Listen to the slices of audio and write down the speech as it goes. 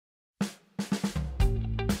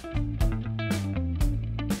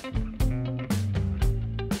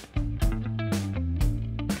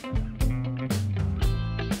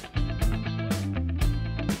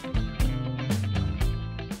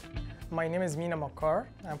My name is Mina Makar.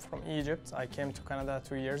 I'm from Egypt. I came to Canada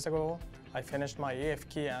 2 years ago. I finished my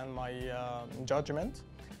AFK and my judgment,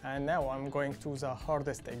 and now I'm going to the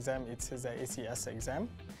hardest exam. It's the ACS exam.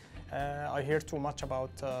 I hear too much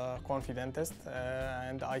about ConfiDentist,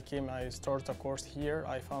 and I started a course here.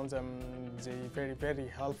 I found them very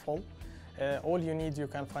helpful. All you need you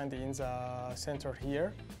can find in the center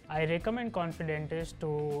here. I recommend ConfiDentist to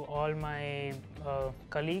all my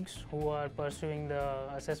colleagues who are pursuing the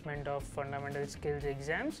assessment of fundamental skills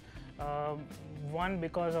exams. One,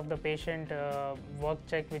 because of the patient work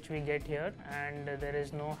check which we get here, and there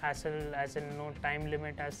is no hassle, as in no time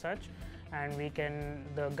limit as such, and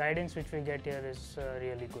the guidance which we get here is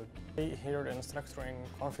really good. Here instructor in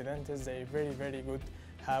ConfiDentist, they very good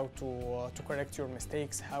how to correct your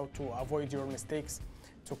mistakes, how to avoid your mistakes,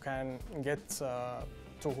 to can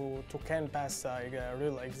pass a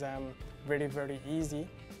real exam very easy.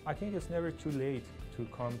 I think it's never too late to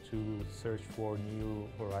come to search for new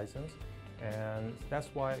horizons, and that's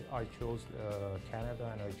why I chose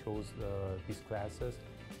Canada and I chose these classes.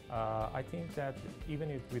 I think that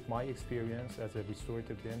even with my experience as a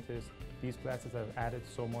restorative dentist, these classes have added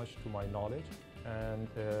so much to my knowledge, and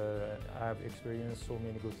I've experienced so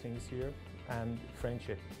many good things here, and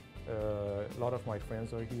friendship. A lot of my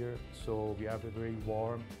friends are here, so we have a very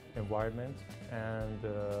warm environment, and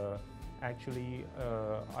actually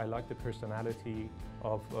I like the personality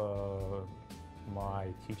of my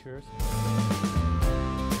teachers.